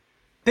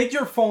Take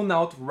your phone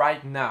out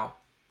right now.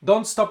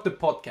 Don't stop the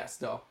podcast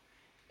though.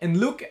 And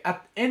look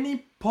at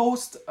any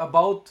post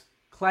about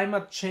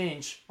climate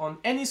change on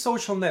any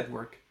social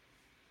network.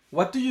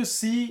 What do you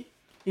see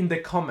in the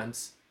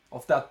comments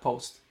of that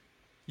post?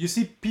 You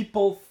see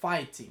people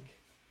fighting.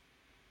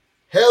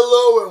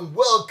 Hello and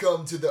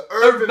welcome to the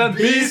Urban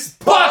Beast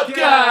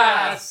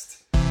Podcast!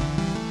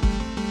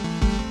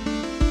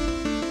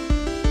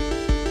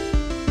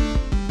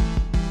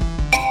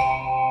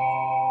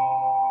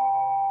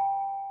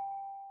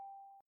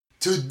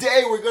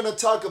 Today we're going to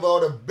talk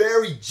about a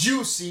very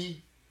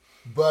juicy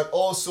but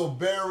also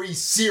very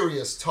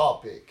serious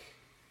topic.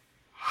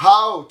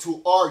 How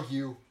to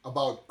argue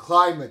about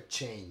climate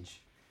change.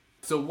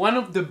 So one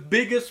of the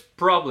biggest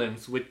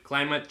problems with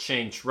climate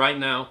change right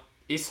now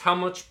is how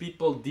much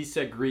people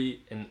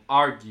disagree and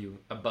argue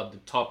about the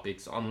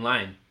topics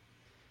online.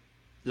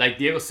 Like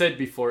Diego said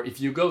before,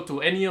 if you go to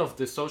any of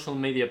the social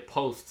media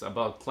posts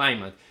about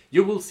climate,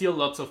 you will see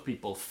lots of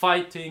people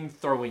fighting,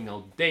 throwing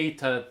out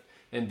data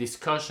and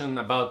discussion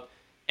about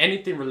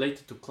anything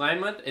related to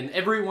climate, and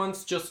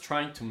everyone's just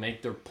trying to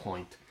make their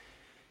point.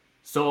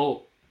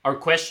 So our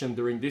question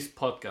during this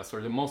podcast, or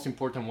the most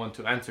important one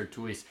to answer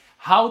to, is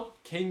how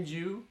can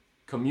you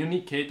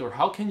communicate or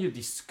how can you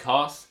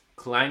discuss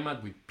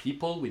climate with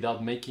people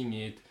without making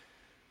it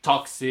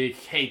toxic,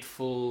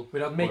 hateful,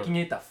 Without making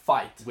it a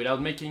fight.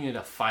 without making it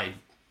a fight?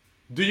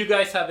 Do you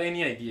guys have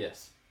any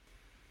ideas?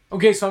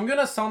 Okay, so I'm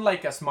gonna sound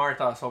like a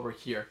smartass over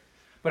here.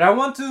 But I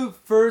want to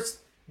first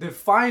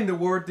define the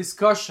word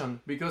discussion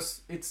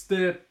because it's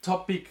the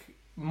topic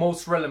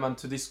most relevant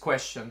to this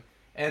question.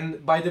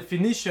 And by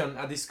definition,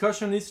 a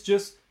discussion is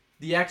just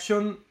the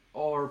action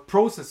or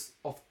process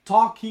of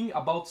talking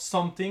about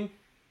something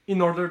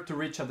in order to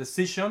reach a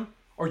decision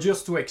or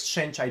just to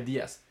exchange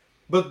ideas.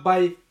 But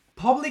by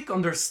public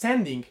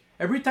understanding,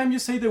 every time you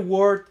say the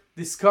word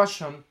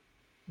discussion,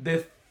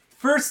 the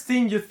first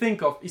thing you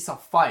think of is a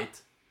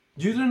fight.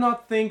 You do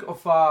not think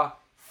of a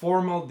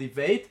formal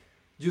debate.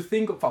 You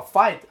think of a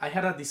fight. I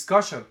had a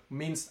discussion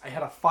means I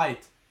had a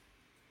fight.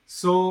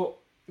 So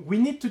we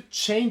need to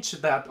change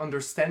that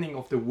understanding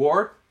of the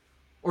word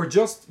or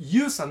just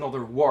use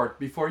another word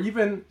before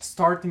even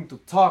starting to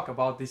talk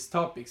about these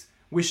topics.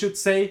 We should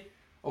say,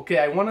 okay,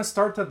 I want to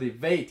start a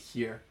debate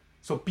here.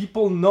 So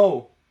people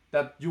know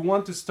that you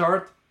want to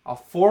start a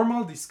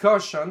formal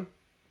discussion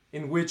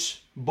in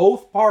which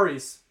both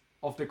parties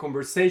of the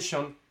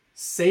conversation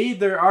say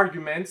their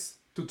arguments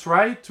to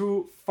try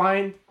to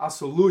find a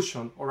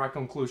solution or a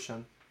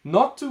conclusion.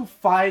 Not to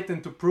fight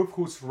and to prove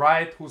who's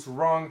right, who's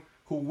wrong,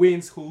 who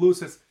wins, who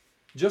loses,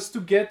 just to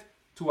get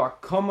to a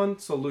common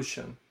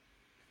solution.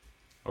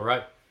 All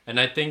right. And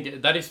I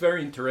think that is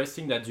very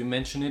interesting that you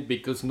mention it,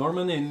 because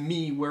Norman and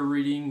me were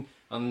reading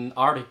an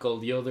article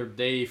the other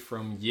day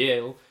from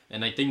Yale,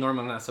 and I think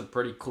Norman has a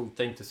pretty cool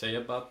thing to say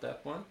about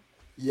that one.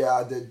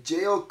 Yeah, the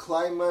Yale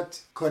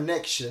Climate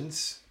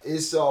Connections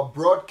is a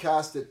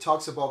broadcast that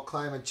talks about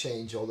climate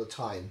change all the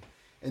time.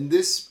 And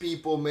this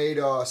people made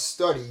a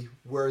study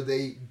where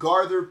they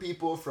gather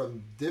people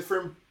from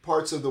different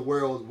parts of the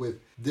world with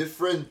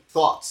different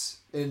thoughts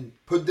and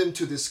put them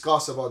to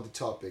discuss about the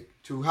topic,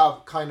 to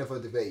have kind of a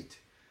debate.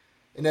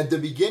 And at the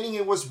beginning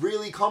it was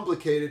really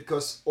complicated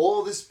because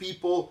all these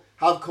people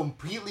have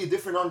completely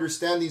different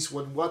understandings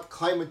of what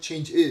climate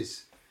change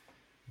is.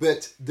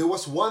 But there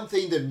was one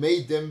thing that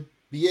made them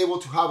be able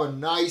to have a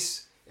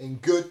nice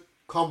and good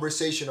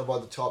conversation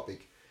about the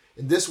topic.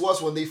 And this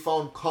was when they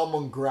found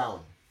common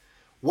ground.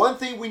 One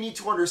thing we need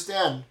to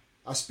understand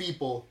as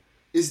people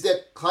is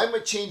that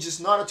climate change is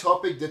not a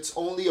topic that's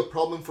only a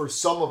problem for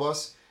some of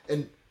us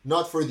and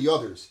not for the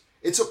others.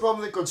 It's a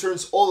problem that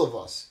concerns all of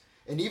us.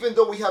 And even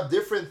though we have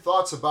different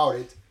thoughts about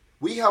it,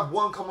 we have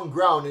one common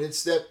ground, and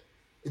it's that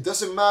it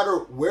doesn't matter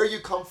where you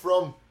come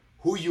from,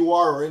 who you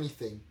are, or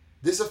anything.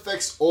 This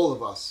affects all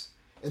of us.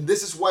 And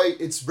this is why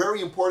it's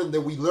very important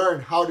that we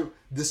learn how to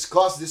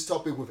discuss this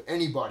topic with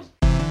anybody.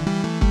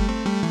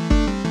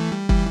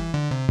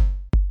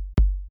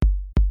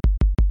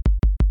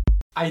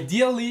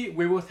 Ideally,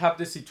 we would have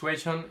the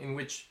situation in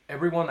which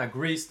everyone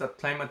agrees that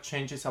climate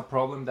change is a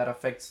problem that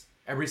affects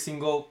every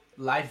single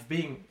life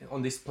being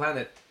on this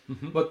planet.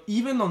 But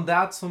even on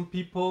that, some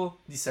people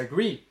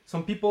disagree.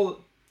 Some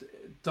people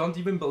don't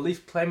even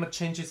believe climate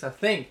change is a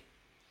thing.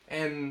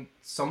 And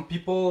some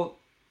people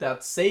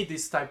that say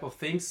these type of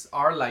things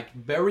are like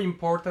very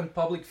important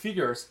public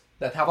figures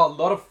that have a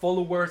lot of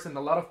followers and a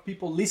lot of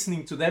people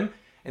listening to them,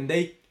 and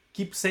they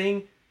keep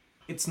saying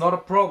it's not a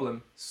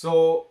problem.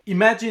 So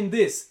imagine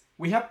this.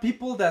 We have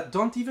people that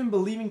don't even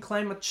believe in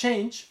climate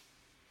change,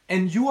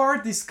 and you are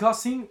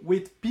discussing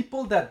with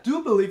people that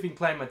do believe in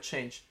climate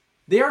change.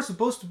 They are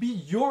supposed to be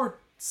your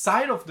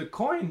side of the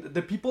coin,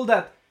 the people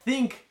that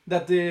think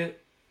that the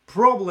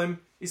problem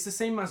is the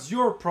same as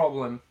your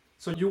problem.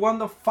 So you want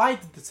to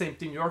fight the same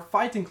thing. You are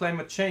fighting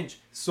climate change.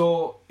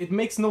 So it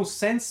makes no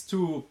sense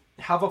to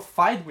have a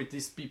fight with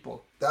these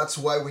people. That's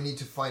why we need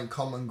to find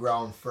common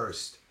ground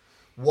first.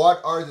 What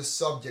are the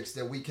subjects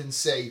that we can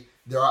say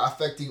that are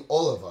affecting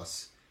all of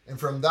us? And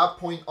from that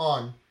point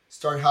on,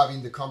 start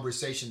having the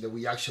conversation that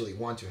we actually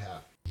want to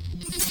have.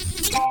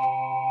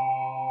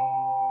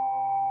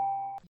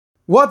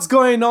 What's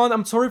going on?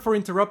 I'm sorry for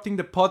interrupting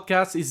the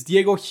podcast. It's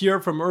Diego here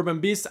from Urban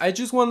Beast. I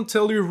just want to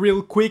tell you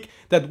real quick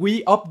that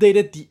we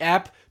updated the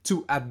app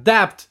to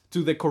adapt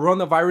to the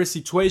coronavirus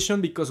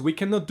situation because we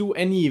cannot do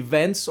any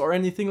events or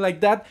anything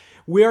like that.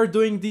 We are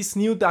doing this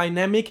new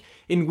dynamic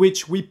in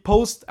which we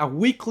post a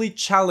weekly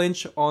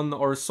challenge on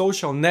our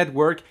social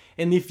network,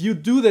 and if you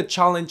do the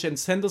challenge and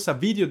send us a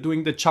video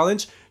doing the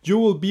challenge, you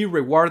will be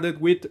rewarded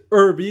with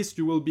Urbies.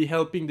 You will be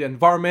helping the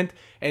environment,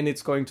 and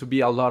it's going to be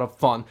a lot of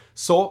fun.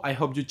 So I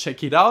hope you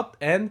check it out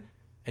and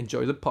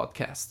enjoy the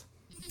podcast.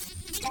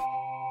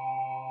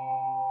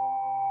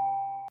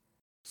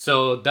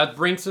 So that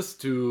brings us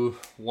to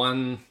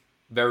one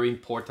very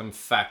important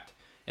fact,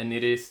 and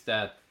it is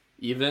that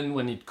even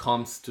when it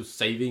comes to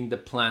saving the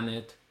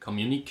planet,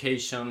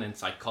 communication and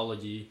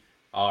psychology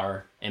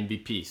are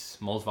MVPs,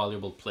 most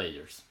valuable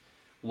players.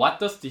 What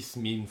does this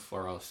mean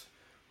for us?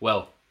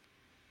 Well,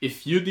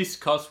 if you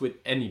discuss with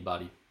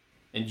anybody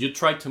and you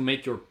try to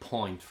make your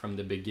point from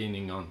the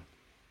beginning on,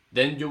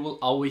 then you will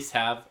always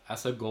have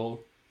as a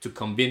goal to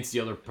convince the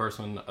other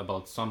person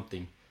about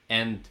something.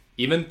 And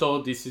even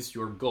though this is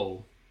your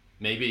goal,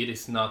 maybe it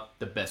is not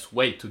the best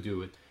way to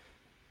do it.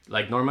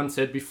 Like Norman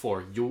said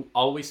before, you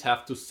always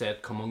have to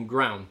set common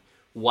ground.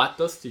 What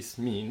does this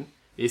mean?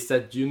 Is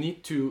that you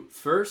need to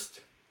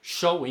first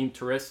show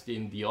interest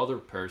in the other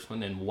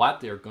person and what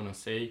they're gonna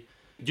say.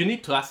 You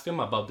need to ask them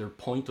about their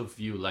point of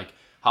view, like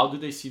how do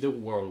they see the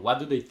world? What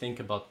do they think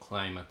about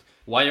climate?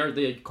 Why are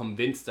they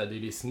convinced that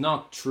it is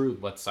not true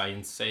what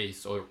science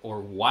says?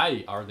 Or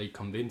why are they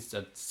convinced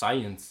that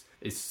science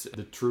is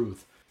the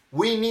truth?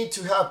 We need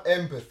to have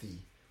empathy.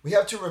 We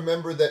have to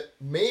remember that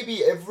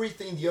maybe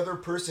everything the other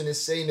person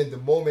is saying in the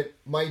moment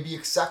might be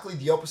exactly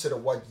the opposite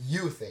of what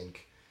you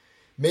think.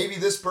 Maybe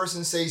this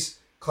person says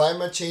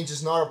climate change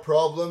is not a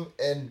problem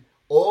and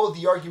all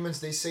the arguments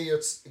they say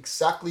it's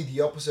exactly the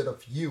opposite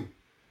of you.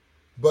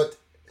 But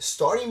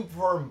starting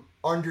from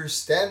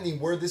understanding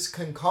where this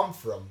can come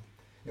from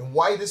and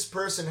why this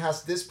person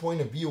has this point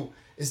of view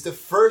is the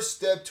first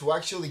step to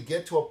actually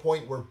get to a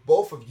point where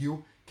both of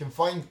you can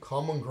find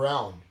common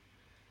ground.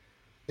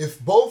 If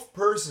both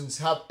persons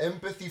have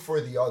empathy for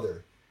the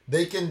other,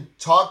 they can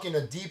talk in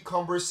a deep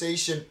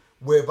conversation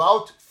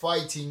without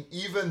fighting,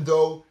 even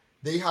though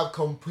they have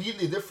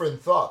completely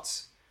different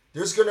thoughts.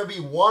 There's going to be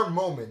one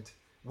moment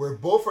where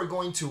both are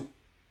going to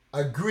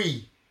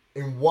agree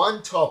in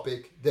one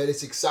topic that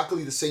is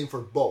exactly the same for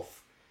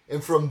both.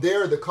 And from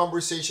there, the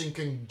conversation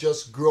can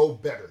just grow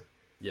better.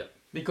 Yeah.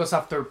 Because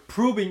after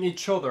proving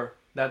each other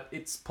that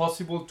it's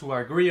possible to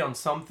agree on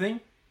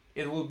something,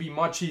 it will be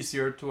much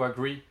easier to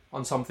agree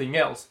on something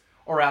else,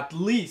 or at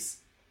least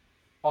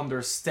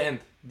understand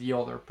the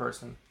other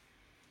person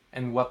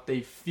and what they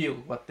feel,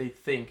 what they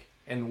think,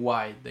 and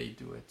why they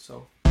do it.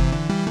 So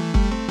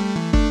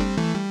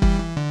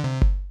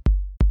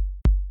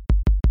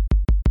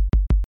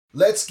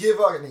let's give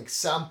an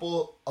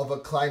example of a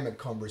climate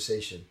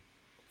conversation.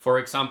 For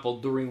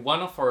example, during one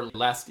of our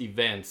last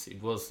events,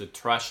 it was the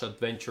Trash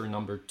Adventure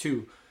number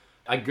 2,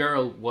 a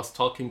girl was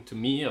talking to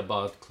me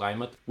about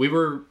climate. We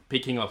were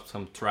picking up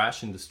some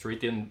trash in the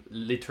street and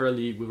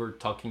literally we were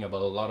talking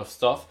about a lot of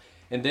stuff.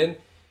 And then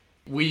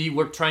we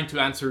were trying to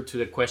answer to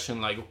the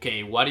question like,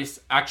 okay, what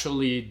is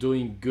actually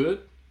doing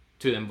good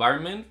to the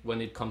environment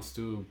when it comes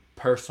to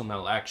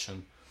personal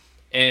action?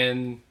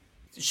 And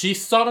she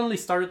suddenly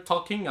started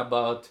talking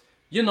about,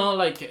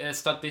 like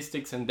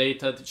statistics and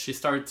data. She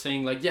started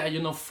saying like,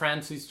 yeah,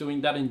 France is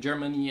doing that in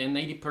Germany and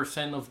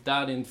 80% of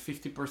that and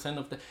 50%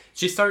 of that.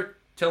 She started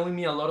telling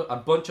me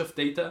a bunch of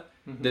data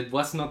that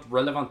was not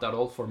relevant at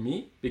all for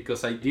me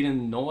because I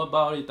didn't know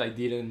about it. I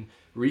didn't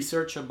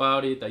research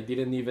about it. I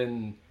didn't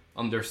even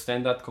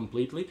understand that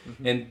completely.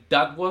 And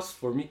that was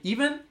for me,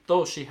 even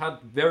though she had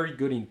very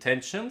good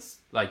intentions,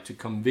 like to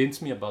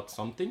convince me about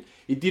something,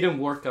 it didn't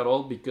work at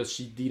all because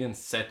she didn't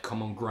set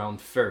common ground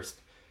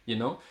first.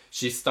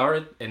 She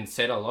started and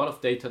said a lot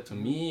of data to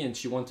me and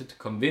she wanted to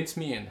convince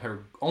me, and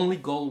her only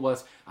goal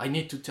was, I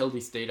need to tell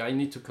this data, I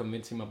need to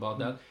convince him about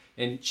that.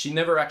 And she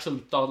never actually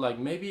thought like,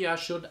 maybe I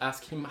should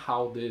ask him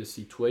how the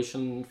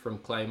situation from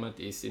climate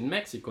is in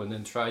Mexico and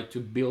then try to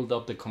build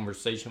up the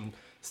conversation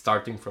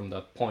starting from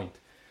that point.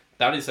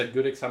 That is a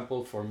good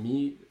example for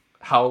me,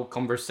 how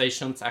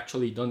conversations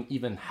actually don't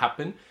even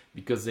happen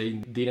because they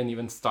didn't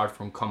even start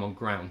from common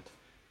ground,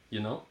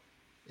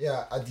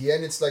 Yeah, at the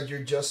end, it's like you're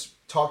just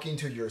talking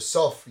to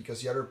yourself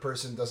because the other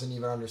person doesn't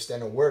even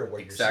understand a word of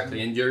what you're saying.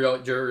 Exactly, and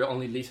you're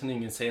only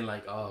listening and saying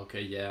like, oh,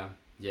 okay, yeah.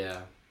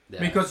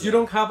 Because you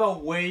don't have a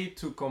way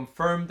to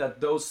confirm that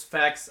those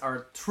facts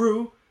are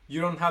true.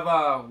 You don't have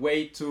a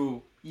way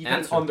to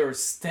even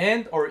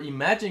understand or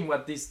imagine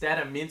what this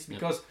data means,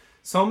 because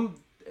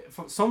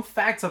some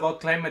facts about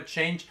climate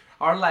change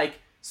are like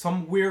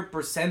some weird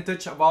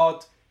percentage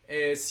about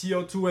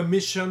CO2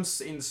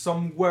 emissions in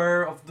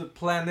somewhere of the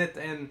planet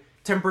and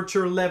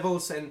temperature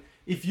levels, and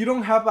if you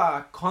don't have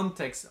a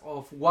context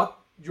of what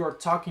you're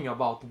talking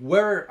about,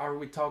 where are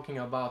we talking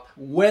about,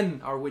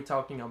 when are we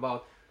talking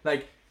about,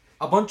 Like,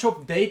 a bunch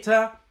of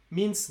data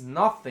means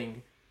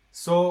nothing.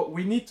 So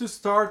we need to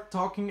start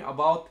talking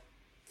about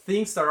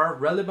things that are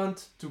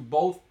relevant to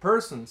both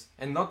persons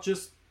and not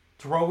just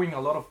throwing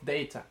a lot of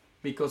data,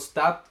 because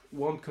that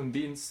won't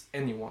convince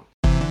anyone.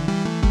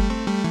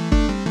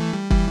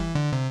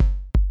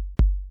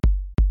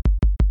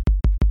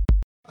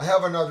 I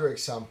have another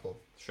example.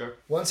 Sure.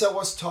 Once I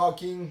was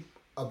talking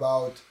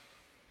about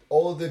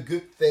all the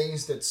good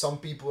things that some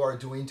people are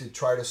doing to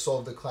try to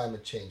solve the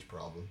climate change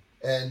problem.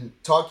 And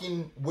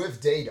talking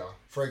with data,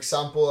 for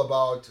example,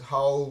 about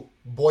how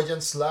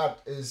Boyan Slat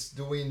is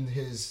doing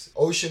his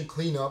ocean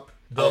cleanup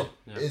that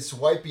is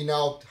wiping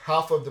out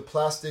half of the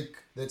plastic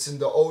that's in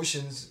the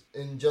oceans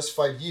in just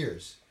 5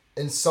 years.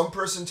 And some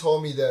person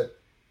told me that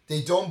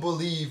they don't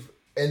believe,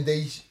 and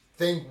they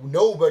think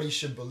nobody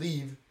should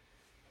believe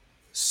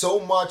so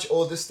much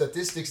all the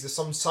statistics that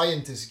some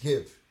scientists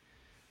give,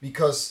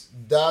 because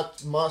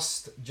that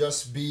must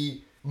just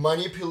be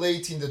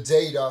manipulating the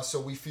data so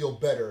we feel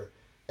better,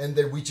 and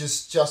that we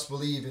just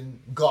believe in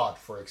God,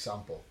 for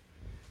example.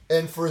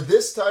 And for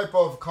this type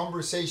of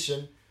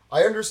conversation,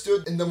 I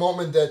understood in the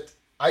moment that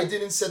I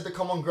didn't set the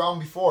common ground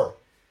before.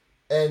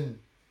 And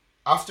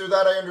after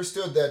that, I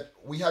understood that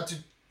we had to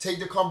take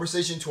the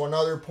conversation to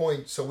another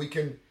point so we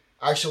can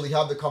actually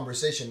have the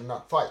conversation and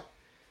not fight.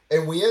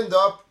 And we end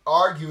up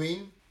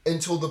arguing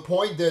until the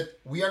point that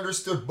we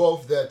understood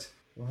both that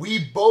we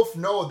both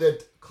know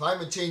that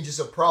climate change is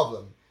a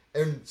problem,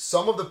 and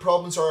some of the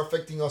problems are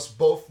affecting us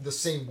both the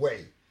same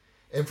way.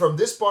 And from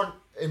this point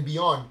and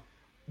beyond,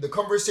 the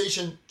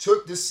conversation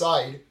took this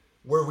side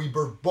where we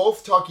were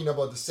both talking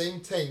about the same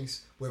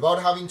things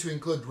without having to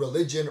include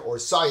religion or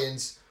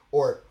science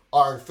or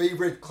our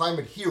favorite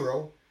climate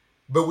hero,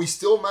 but we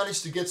still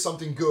managed to get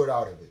something good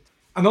out of it.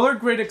 Another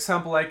great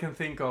example I can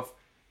think of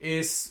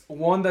is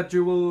one that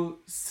you will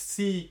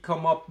see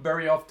come up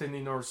very often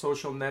in our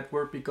social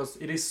network, because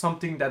it is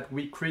something that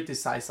we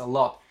criticize a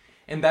lot,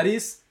 and that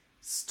is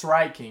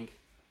striking.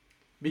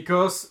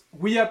 Because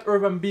we at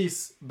Urban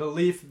Bees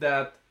believe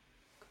that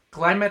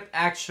climate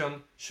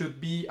action should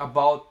be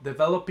about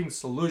developing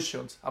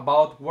solutions,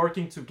 about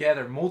working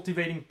together,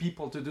 motivating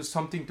people to do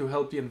something to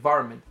help the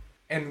environment.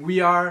 And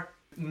we are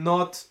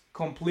not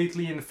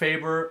completely in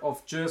favor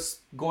of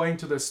just going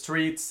to the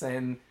streets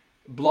and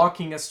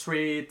blocking a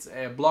street,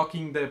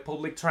 blocking the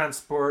public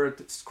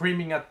transport,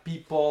 screaming at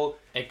people,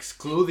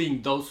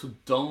 excluding those who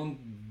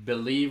don't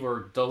believe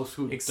or those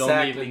who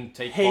don't even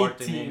take part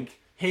in it.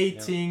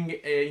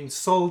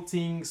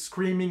 Insulting,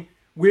 screaming.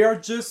 We are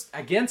just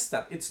against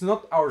that. It's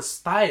not our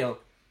style.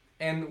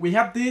 And we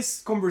have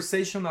this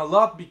conversation a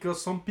lot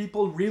because some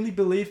people really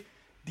believe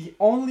the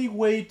only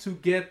way to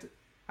get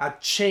a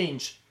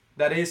change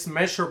that is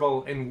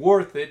measurable and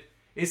worth it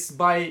is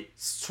by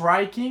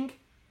striking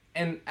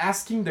and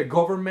asking the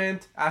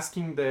government,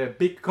 asking the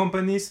big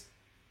companies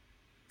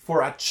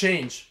for a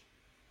change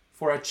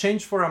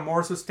for a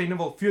more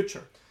sustainable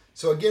future.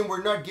 So again,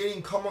 we're not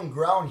getting common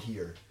ground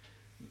here.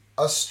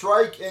 A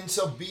strike ends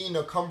up being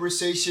a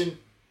conversation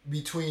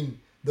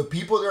between the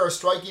people that are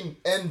striking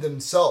and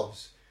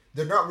themselves.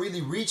 They're not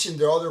really reaching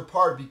the other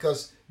part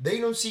because they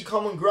don't see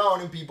common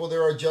ground in people that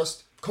are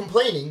just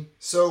complaining.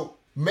 So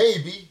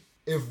maybe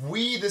if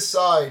we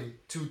decide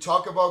to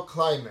talk about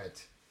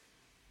climate,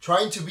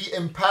 trying to be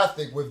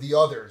empathic with the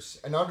others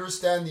and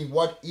understanding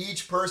what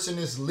each person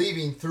is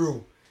living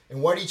through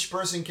and what each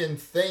person can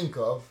think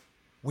of,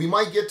 we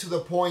might get to the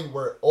point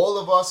where all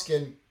of us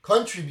can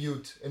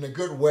contribute in a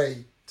good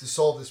way to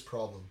solve this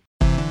problem.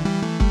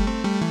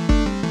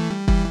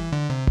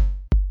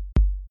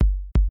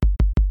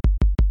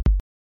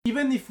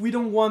 Even if we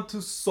don't want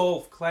to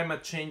solve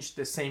climate change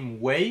the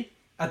same way,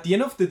 at the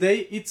end of the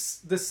day, it's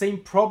the same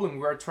problem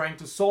we are trying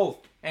to solve.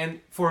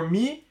 And for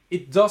me,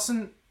 it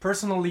doesn't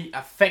personally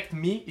affect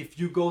me if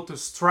you go to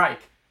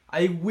strike.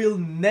 I will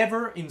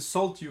never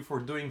insult you for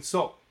doing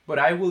so, but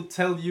I will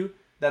tell you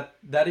that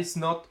that is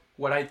not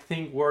what I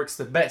think works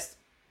the best.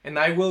 And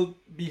I will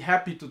be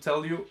happy to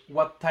tell you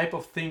what type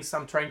of things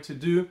I'm trying to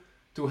do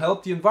to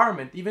help the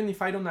environment, even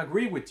if I don't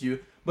agree with you.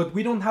 But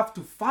we don't have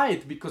to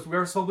fight because we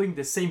are solving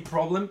the same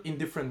problem in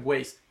different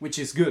ways, which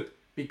is good.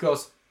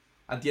 Because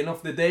at the end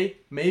of the day,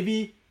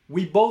 maybe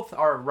we both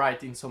are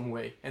right in some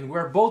way and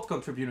we're both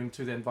contributing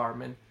to the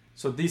environment.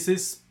 So this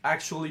is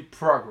actually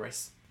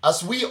progress.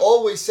 As we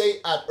always say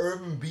at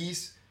Urban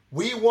Bees,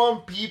 we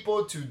want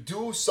people to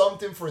do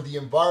something for the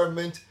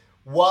environment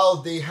while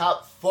they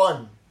have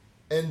fun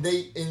and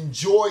they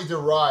enjoy the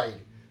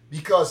ride.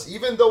 Because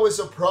even though it's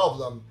a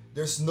problem,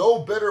 there's no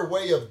better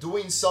way of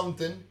doing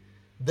something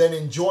than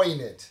enjoying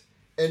it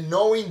and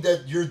knowing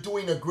that you're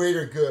doing a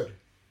greater good,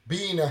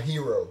 being a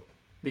hero.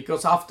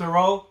 Because after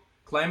all,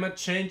 climate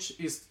change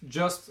is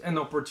just an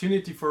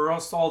opportunity for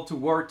us all to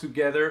work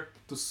together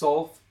to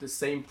solve the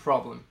same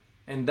problem.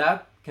 And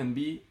that can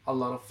be a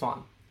lot of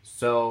fun.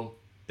 So,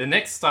 the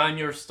next time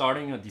you're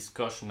starting a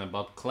discussion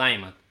about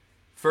climate,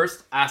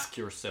 first ask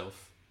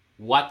yourself,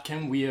 what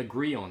can we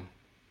agree on?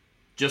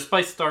 Just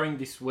by starting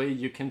this way,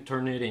 you can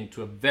turn it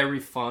into a very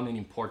fun and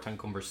important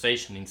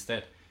conversation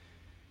instead.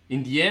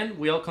 In the end,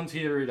 we all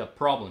consider it a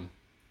problem.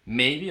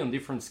 Maybe on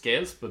different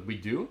scales, but we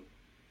do.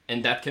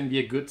 And that can be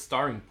a good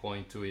starting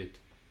point to it.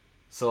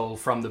 So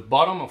from the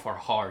bottom of our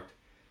heart,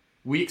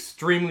 we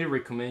extremely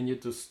recommend you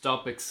to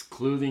stop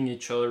excluding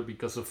each other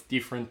because of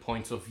different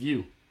points of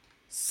view.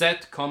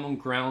 Set common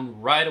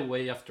ground right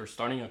away after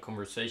starting a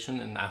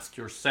conversation and ask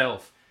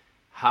yourself,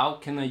 how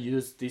can I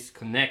use this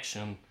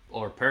connection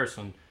or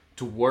person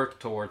to work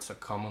towards a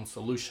common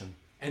solution?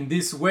 And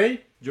this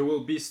way, you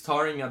will be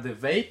starting a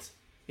debate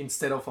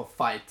instead of a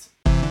fight.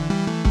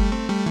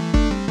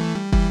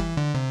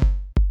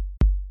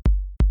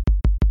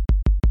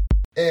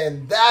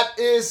 And that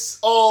is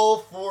all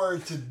for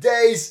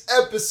today's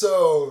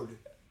episode.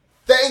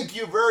 Thank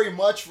you very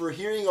much for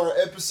hearing our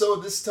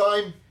episode this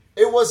time.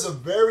 It was a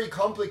very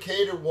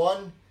complicated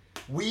one.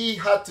 We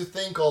had to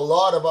think a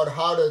lot about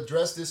how to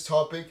address this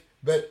topic,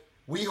 but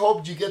we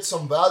hope you get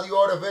some value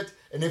out of it.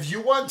 And if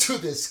you want to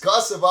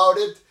discuss about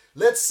it,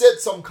 let's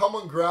set some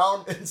common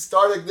ground and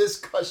start a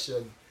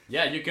discussion.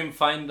 Yeah, you can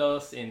find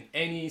us in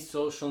any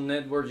social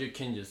network. You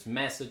can just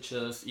message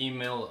us,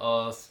 email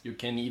us, you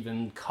can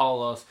even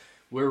call us.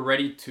 We're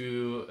ready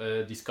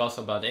to discuss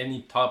about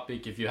any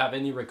topic. If you have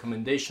any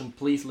recommendation,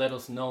 please let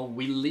us know.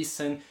 We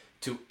listen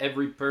to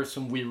every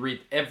person, we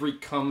read every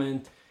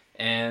comment,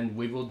 and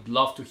we would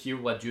love to hear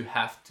what you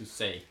have to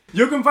say.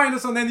 You can find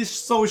us on any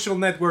social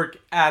network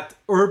at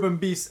Urban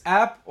Bees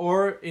App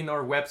or in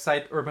our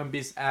website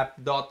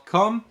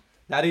urbanbeesapp.com.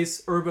 That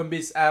is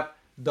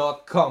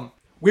urbanbeesapp.com.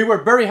 We were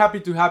very happy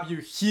to have you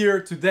here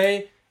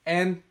today,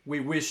 and we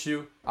wish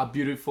you a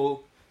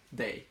beautiful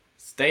day.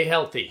 Stay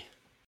healthy.